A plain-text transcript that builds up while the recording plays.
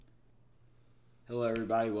Hello,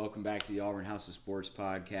 everybody. Welcome back to the Auburn House of Sports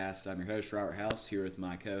podcast. I'm your host, Robert House, here with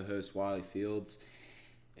my co-host, Wiley Fields.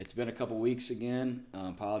 It's been a couple weeks again.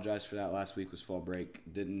 Apologize for that. Last week was fall break.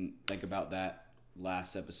 Didn't think about that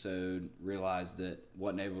last episode. Realized that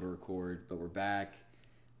wasn't able to record, but we're back.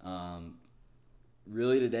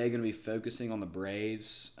 Really today going to be focusing on the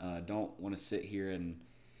Braves. Don't want to sit here and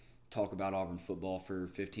talk about Auburn football for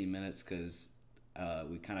 15 minutes because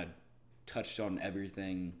we kind of touched on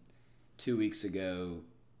everything 2 weeks ago,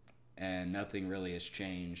 and nothing really has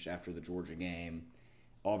changed after the Georgia game.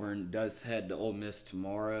 Auburn does head to Ole Miss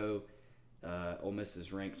tomorrow. Ole Miss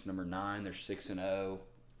is ranked number 9. They're 6-0.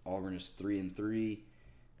 Auburn is 3-3,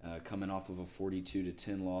 coming off of a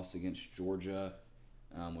 42-10 loss against Georgia,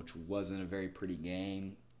 which wasn't a very pretty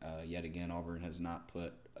game. Yet again, Auburn has not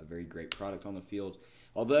put a very great product on the field.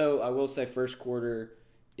 Although I will say first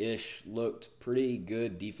quarter-ish looked pretty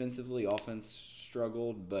good defensively. Offense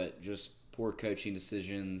struggled, but just poor coaching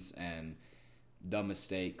decisions and dumb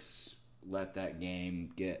mistakes let that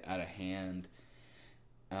game get out of hand.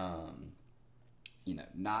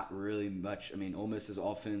 Not really much. I mean, Ole Miss's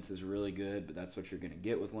offense is really good, but that's what you're going to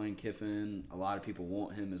get with Lane Kiffin. A lot of people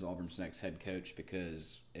want him as Auburn's next head coach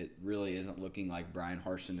because it really isn't looking like Brian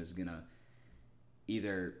Harsin is going to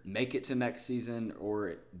either make it to next season or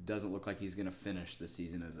it doesn't look like he's going to finish the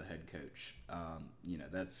season as a head coach.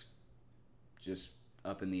 That's just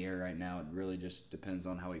up in the air right now. It really just depends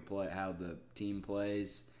on how the team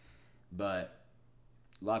plays. But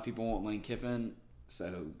a lot of people want Lane Kiffin,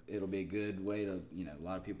 so it'll be a good way to, a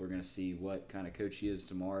lot of people are going to see what kind of coach he is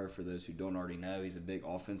tomorrow. For those who don't already know, he's a big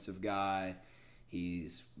offensive guy.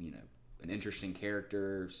 He's, an interesting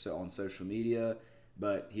character on social media,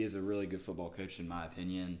 but he is a really good football coach in my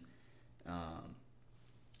opinion.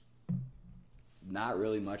 Not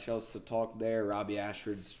really much else to talk there. Robbie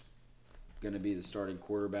Ashford's going to be the starting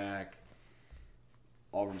quarterback.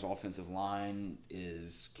 Auburn's offensive line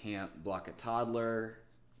can't block a toddler.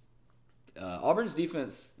 Auburn's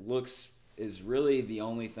defense is really the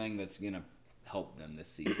only thing that's going to help them this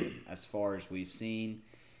season as far as we've seen.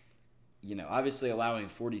 Obviously allowing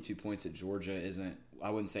 42 points at Georgia isn't, I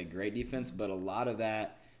wouldn't say great defense, but a lot of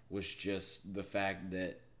that was just the fact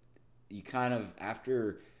that you kind of,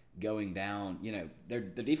 after going down,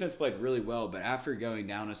 the defense played really well, but after going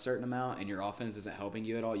down a certain amount and your offense isn't helping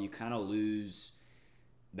you at all, you kind of lose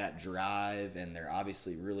that drive, and they're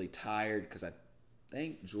obviously really tired because I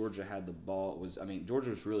think Georgia had the ball. Georgia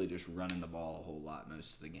was really just running the ball a whole lot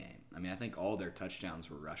most of the game. I think all their touchdowns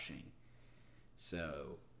were rushing.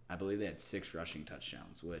 So I believe they had 6 rushing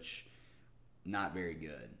touchdowns, which not very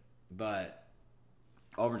good. But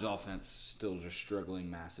Auburn's offense still just struggling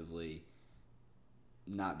massively.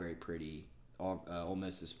 Not very pretty. Ole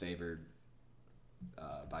Miss is favored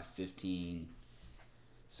by 15.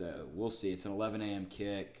 So we'll see. It's an 11 a.m.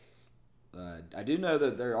 kick. I do know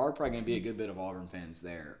that there are probably going to be a good bit of Auburn fans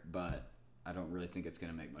there, but I don't really think it's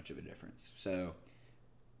going to make much of a difference. So,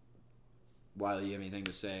 Wiley, you have anything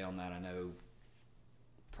to say on that? I know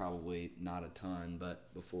probably not a ton,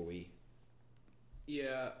 but before we...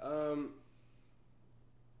 Yeah,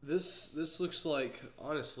 this looks like,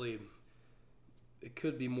 honestly, it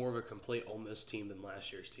could be more of a complete Ole Miss team than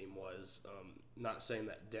last year's team was. Not saying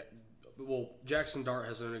that... Jackson Dart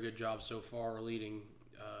has done a good job so far leading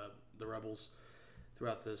the Rebels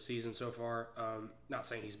throughout the season so far. Not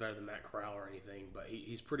saying he's better than Matt Corral or anything, but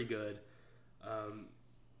he's pretty good.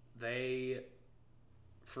 They,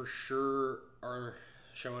 for sure, are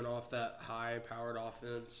showing off that high-powered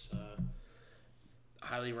offense.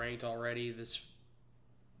 Highly ranked already this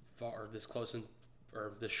close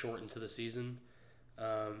or this short into the season.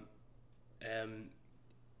 And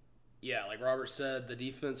yeah, like Robert said, the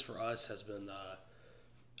defense for us has been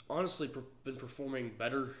honestly been performing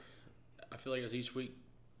better. I feel like as each week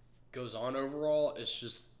goes on overall, it's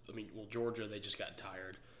just, Georgia, they just got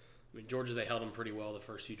tired. Georgia, they held them pretty well the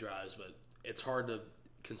first 2 drives, but it's hard to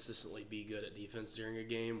consistently be good at defense during a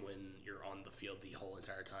game when you're on the field the whole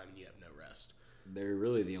entire time and you have no rest. They're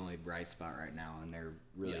really the only bright spot right now, and they're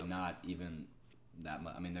really not even that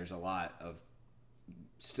much. There's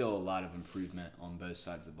still a lot of improvement on both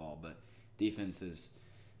sides of the ball, but defense has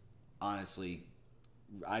honestly,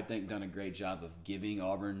 I think, done a great job of giving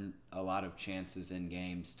Auburn a lot of chances in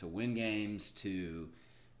games to win games, to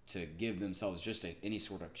give themselves just any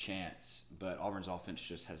sort of chance. But Auburn's offense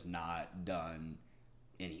just has not done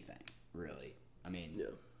anything, really.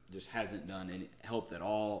 Just hasn't done helped at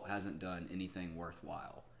all, hasn't done anything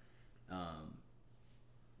worthwhile. I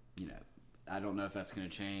don't know if that's going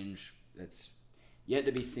to change. It's yet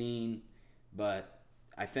to be seen, but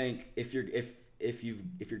I think if you're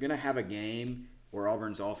going to have a game where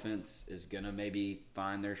Auburn's offense is going to maybe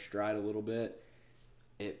find their stride a little bit,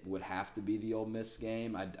 it would have to be the Ole Miss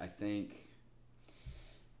game. I think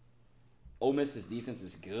Ole Miss's defense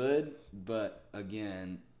is good, but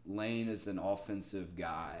again, Lane is an offensive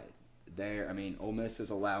guy. Ole Miss is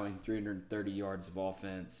allowing 330 yards of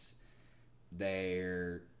offense.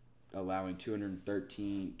 They're allowing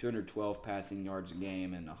 212 passing yards a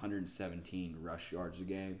game and 117 rush yards a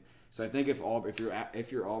game. So I think if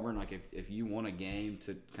you're Auburn, like if you want a game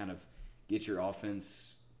to kind of get your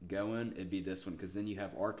offense going, it'd be this one, because then you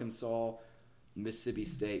have Arkansas, Mississippi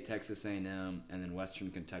State, Texas A&M, and then Western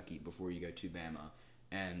Kentucky before you go to Bama.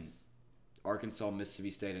 And Arkansas,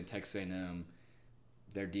 Mississippi State, and Texas A&M,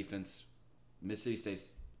 their defense,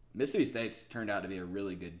 Mississippi State's turned out to be a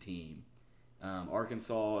really good team.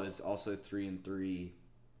 Arkansas is also 3-3.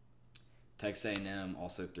 Texas A&M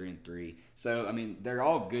also 3-3. So they're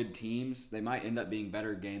all good teams. They might end up being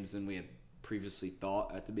better games than we had previously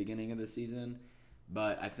thought at the beginning of the season,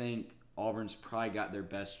 but I think Auburn's probably got their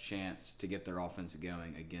best chance to get their offense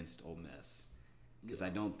going against Ole Miss, because I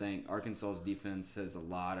don't think Arkansas's defense has a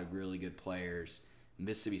lot of really good players.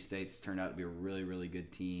 Mississippi State's turned out to be a really, really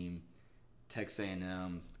good team. Texas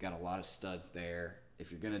A&M got a lot of studs there.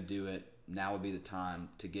 If you're going to do it, now would be the time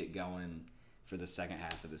to get going for the second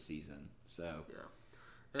half of the season. So,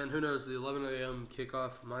 yeah. And who knows, the 11 a.m.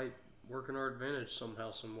 kickoff might work in our advantage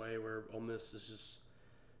somehow, some way, where Ole Miss is just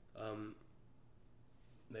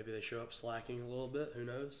maybe they show up slacking a little bit. Who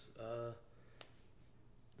knows?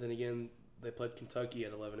 Then again, they played Kentucky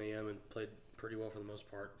at 11 a.m. and played pretty well for the most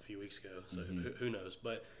part a few weeks ago. So who knows?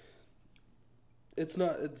 But it's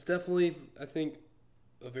definitely, I think,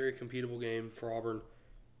 a very competitive game for Auburn.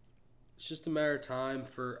 It's just a matter of time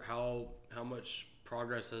for how much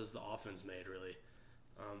progress has the offense made, really.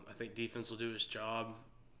 I think defense will do its job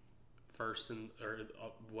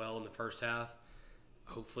well in the first half.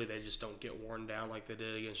 Hopefully they just don't get worn down like they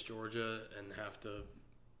did against Georgia and have to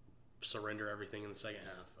surrender everything in the second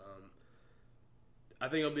half. I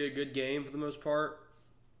think it'll be a good game for the most part.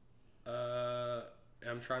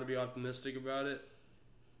 I'm trying to be optimistic about it,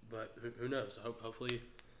 but who knows? Hopefully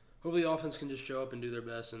the offense can just show up and do their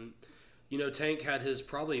best. And Tank had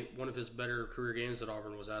probably one of his better career games at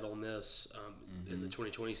Auburn was at Ole Miss in the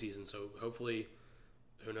 2020 season. So hopefully,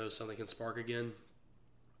 who knows, something can spark again.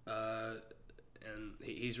 And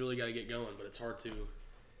he's really got to get going, but it's hard to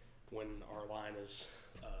when our line is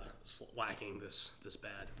lacking this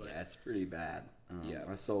bad. But yeah, it's pretty bad.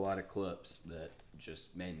 I saw a lot of clips that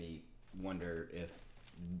just made me wonder if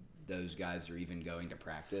those guys are even going to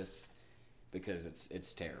practice, because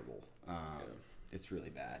it's terrible. It's really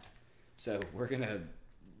bad. So we're going to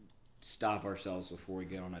stop ourselves before we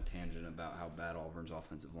get on a tangent about how bad Auburn's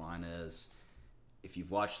offensive line is. If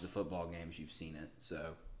you've watched the football games, you've seen it.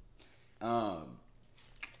 So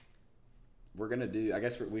we're going to do – I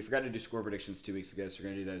guess we forgot to do score predictions 2 weeks ago, so we're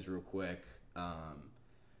going to do those real quick.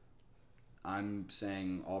 I'm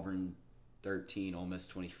saying Auburn 13, Ole Miss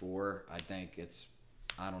 24. I think it's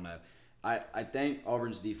 – I don't know. I think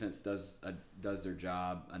Auburn's defense does their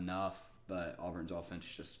job enough, but Auburn's offense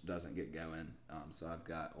just doesn't get going. So I've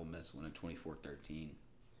got Ole Miss winning 24-13.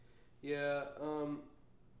 Yeah,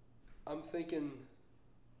 I'm thinking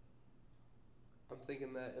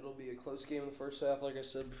that it'll be a close game in the first half, like I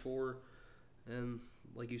said before, and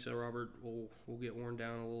like you said, Robert, we'll get worn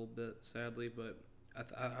down a little bit, sadly, but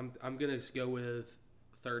I'm gonna go with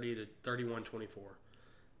 30 to 31-24.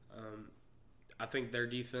 I think their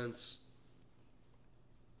defense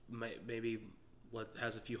maybe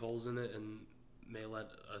has a few holes in it and may let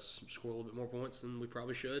us score a little bit more points than we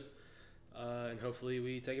probably should, and hopefully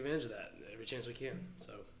we take advantage of that every chance we can.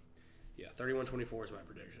 So, yeah, 31-24 is my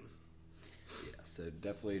prediction. Yeah, so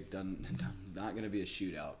definitely not going to be a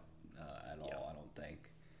shootout at all, I don't think,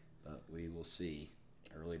 but we will see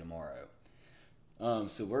early tomorrow.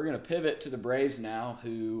 So we're going to pivot to the Braves now,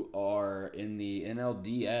 who are in the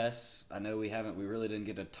NLDS. I know we really didn't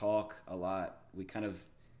get to talk a lot. We kind of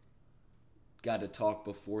got to talk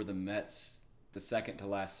before the Mets, the second to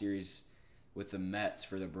last series with the Mets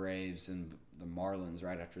for the Braves and the Marlins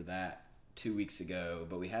right after that 2 weeks ago,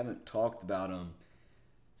 but we haven't talked about them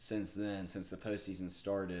since then, since the postseason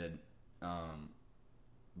started.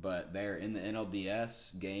 But they're in the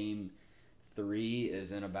NLDS. Game 3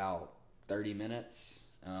 is in about 30 minutes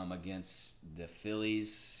against the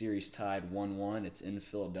Phillies. Series tied 1-1. It's in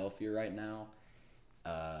Philadelphia right now.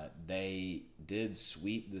 They did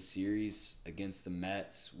sweep the series against the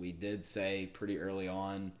Mets. We did say pretty early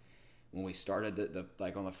on when we started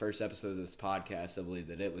on the first episode of this podcast, I believe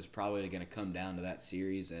that it was probably going to come down to that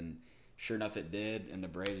series, and sure enough it did, and the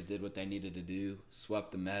Braves did what they needed to do,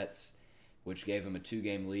 swept the Mets. which gave them a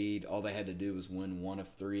 2-game lead. All they had to do was win 1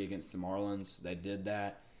 of 3 against the Marlins. They did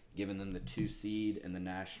that, giving them the 2 seed in the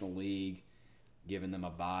National League, giving them a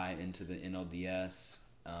bye into the NLDS.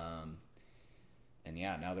 And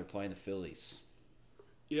yeah, now they're playing the Phillies.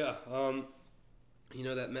 Yeah,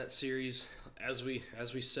 that Mets series, as we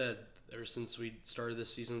said ever since we started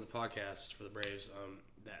this season of the podcast for the Braves,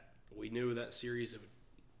 that we knew that series,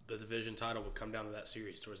 the division title would come down to that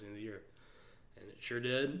series towards the end of the year, and it sure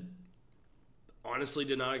did. Honestly,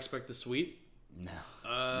 did not expect the sweep. No,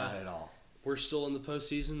 not at all. We're still in the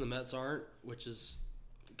postseason. The Mets aren't, which is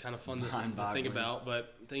kind of fun to think about.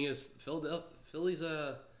 But the thing is, Phillies,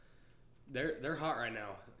 they're hot right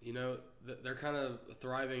now. They're kind of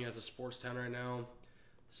thriving as a sports town right now.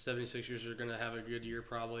 76ers are going to have a good year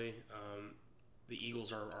probably. The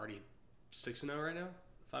Eagles are already 6-0 right now?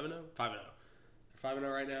 5-0? 5-0. They're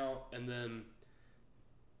 5-0 right now. And then,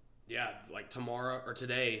 like tomorrow or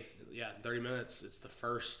today, in 30 minutes, it's the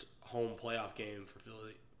first home playoff game for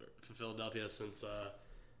Philadelphia since, I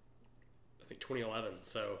think, 2011.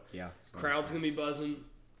 So, crowd's going to be buzzing.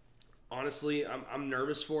 Honestly, I'm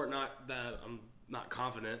nervous for it. Not that I'm not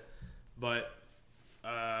confident, but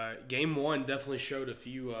Game 1 definitely showed a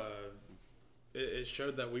few. It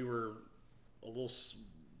showed that we were a little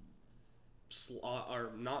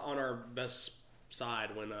or not on our best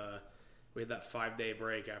side when we had that 5-day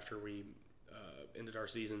break after we ended our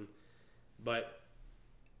season. But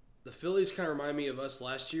the Phillies kind of remind me of us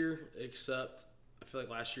last year, except I feel like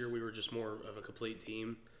last year we were just more of a complete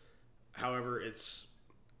team. However, it's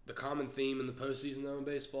the common theme in the postseason, though, in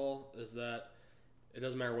baseball is that it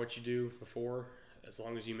doesn't matter what you do before, as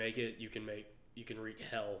long as you make it, you can wreak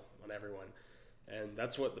hell on everyone. And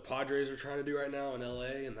that's what the Padres are trying to do right now in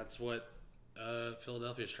LA, and that's what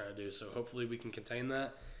Philadelphia is trying to do. So hopefully we can contain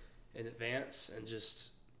that in advance and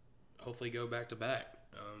just hopefully go back to back.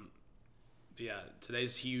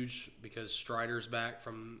 Today's huge because Strider's back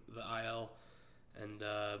from the IL, and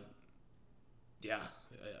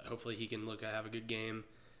hopefully he can have a good game.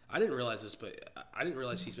 I didn't realize this, but I didn't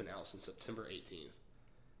realize he's been out since September 18th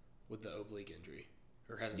with the oblique injury.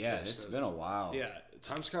 Or hasn't it's been a while. Yeah,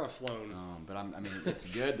 time's kind of flown. But it's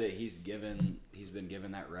good that he's been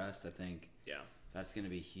given that rest. I think that's going to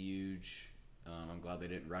be huge. I'm glad they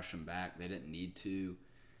didn't rush him back. They didn't need to.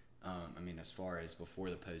 As far as before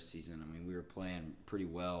the postseason, we were playing pretty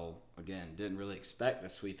well. Again, didn't really expect the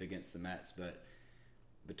sweep against the Mets, but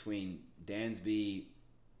between Dansby,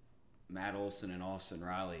 Matt Olson, and Austin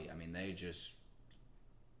Riley,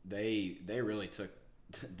 they really took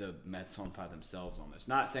the Mets on by themselves almost.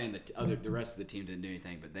 Not saying that the rest of the team didn't do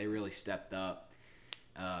anything, but they really stepped up.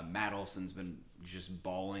 Matt Olson's been just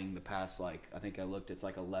balling the past, I think I looked, it's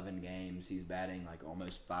 11 games. He's batting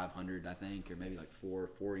almost 500, I think, or maybe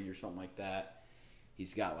 440 or something like that.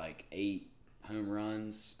 He's got 8 home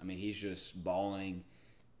runs. He's just balling.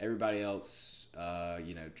 Everybody else,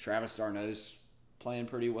 Travis d'Arnaud's playing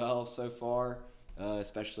pretty well so far,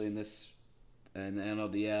 especially in the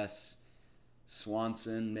NLDS.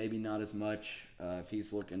 Swanson, maybe not as much. If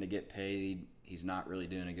he's looking to get paid, he's not really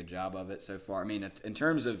doing a good job of it so far. In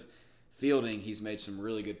terms of fielding, he's made some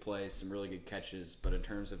really good plays, some really good catches. But in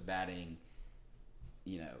terms of batting,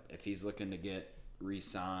 if he's looking to get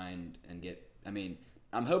re-signed and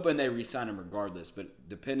I'm hoping they re-sign him regardless. But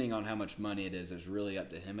depending on how much money it is really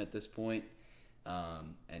up to him at this point.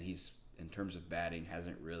 And he's, in terms of batting,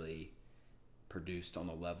 hasn't really produced on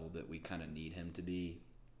the level that we kind of need him to be.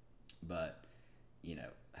 But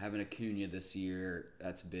having Acuna this year,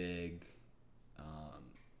 that's big.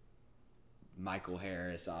 Michael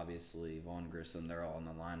Harris, obviously, Vaughn Grissom, they're all in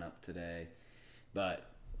the lineup today. But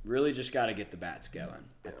really just got to get the bats going.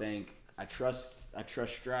 I think I trust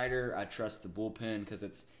Strider. I trust the bullpen because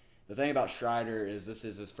it's the thing about Strider is this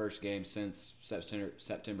is his first game since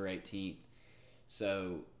September 18th.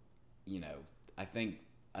 So, I think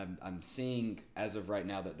I'm seeing as of right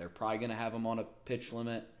now that they're probably going to have him on a pitch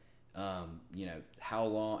limit. How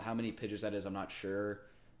many pitches that is, I'm not sure.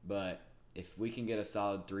 But if we can get a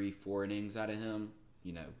solid 3-4 innings out of him,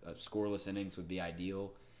 scoreless innings would be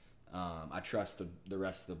ideal. I trust the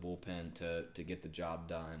rest of the bullpen to get the job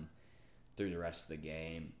done through the rest of the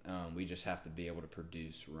game. We just have to be able to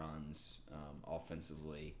produce runs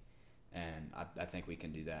offensively, and I think we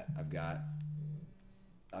can do that.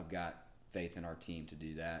 I've got faith in our team to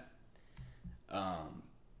do that.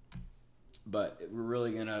 But we're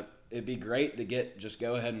really it'd be great to just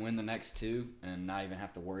go ahead and win the next 2 and not even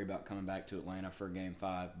have to worry about coming back to Atlanta for Game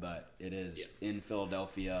 5. But it is in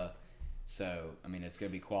Philadelphia, so it's going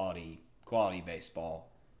to be quality baseball.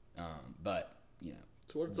 But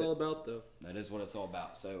it's what it's all about, though. That is what it's all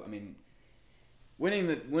about. So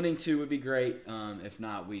winning 2 would be great. If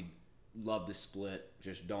not, we'd love to split.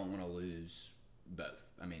 Just don't want to lose both.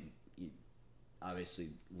 I mean, you obviously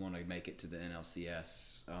want to make it to the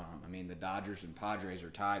NLCS. I mean, the Dodgers and Padres are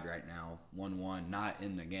tied right now, 1-1. Not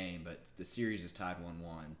in the game, but the series is tied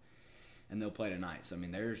 1-1, and they'll play tonight. So I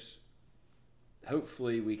mean,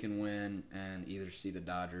 hopefully we can win and either see the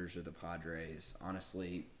Dodgers or the Padres.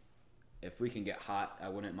 Honestly, if we can get hot, I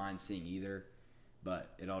wouldn't mind seeing either, but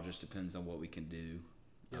it all just depends on what we can do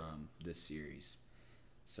this series.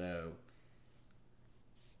 So,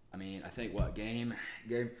 I mean, I think game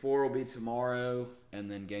 4 will be tomorrow, and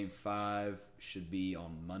then game 5 should be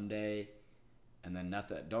on Monday, and then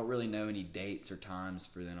don't really know any dates or times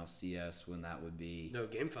for the NLCS when that would be. No,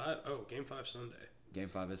 game 5. Oh, game 5 Sunday. Game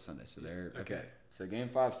 5 is Sunday, so okay. So game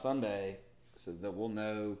 5 Sunday, so that we'll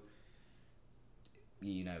know,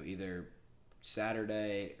 either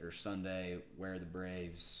Saturday or Sunday where the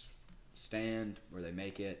Braves stand, where they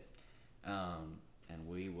make it, and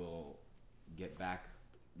we will get back.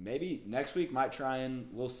 Maybe next week might try and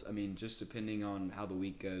just depending on how the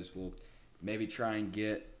week goes, we'll maybe try and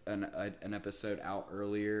get an episode out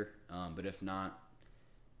earlier, but if not,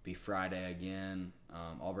 be Friday again.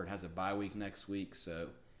 Auburn has a bye week next week, so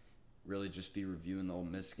really just be reviewing the Ole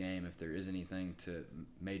Miss game if there is anything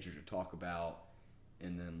major to talk about,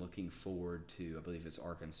 and then looking forward to, I believe it's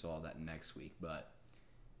Arkansas that next week. But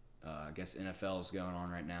I guess NFL is going on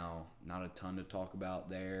right now. Not a ton to talk about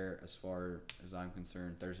there as far as I'm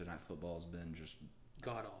concerned. Thursday Night Football has been just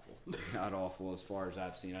god-awful. God-awful as far as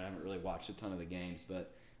I've seen. I haven't really watched a ton of the games,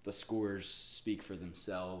 but the scores speak for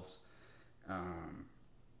themselves.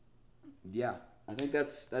 Yeah, I think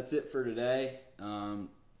that's it for today.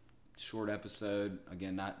 Short episode.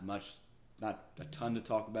 Again, not a ton to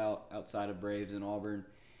talk about outside of Braves and Auburn.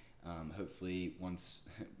 Hopefully,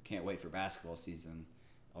 can't wait for basketball season.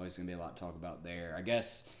 Always going to be a lot to talk about there. I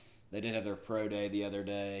guess they did have their pro day the other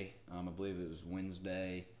day. I believe it was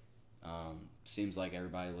Wednesday. Seems like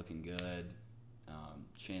everybody looking good.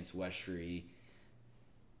 Chance Westry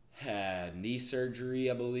had knee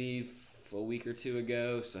surgery, I believe, a week or 2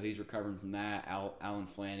 ago, so he's recovering from that. Alan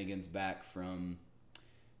Flanagan's back from,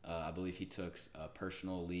 I believe he took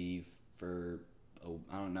personal leave for,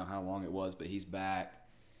 I don't know how long it was, but he's back.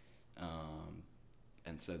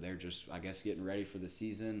 And so they're just, I guess, getting ready for the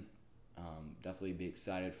season. Definitely be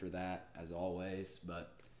excited for that, as always.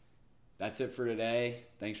 But that's it for today.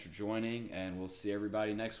 Thanks for joining, and we'll see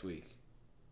everybody next week.